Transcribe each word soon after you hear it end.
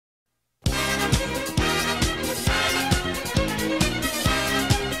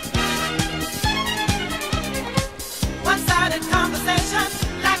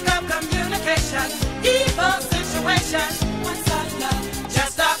conversation. One-sided love.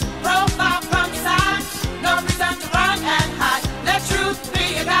 Just a profile from your side. No reason to run and hide. Let truth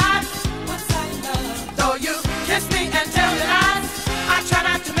be your guide. One-sided love. Though you kiss me and tell me lies, I try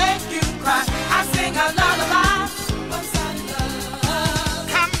not to make you cry. I sing a lullaby. One-sided love.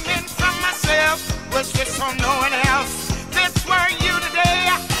 Coming from myself, was this on no one else? This were you today,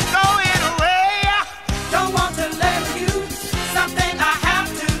 going away. Don't want to label you, something I have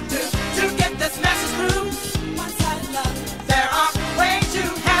to do to get this message through. One-sided love. There are ways you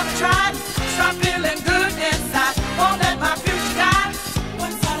haven't tried. Start feeling good inside. Won't let my future guide.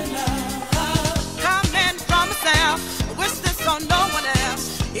 One-sided love. Coming from myself, wish this on no one else.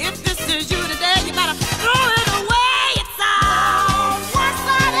 If this is you today, you better throw it away. It's all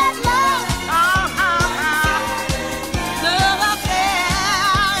one-sided love. Love affair.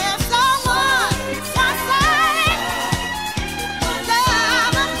 It's all one-sided love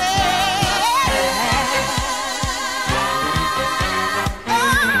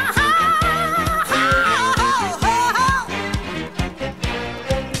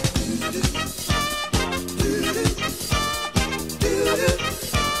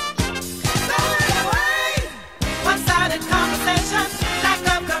One-sided conversation, lack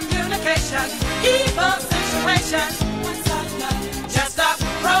of communication, evil situation.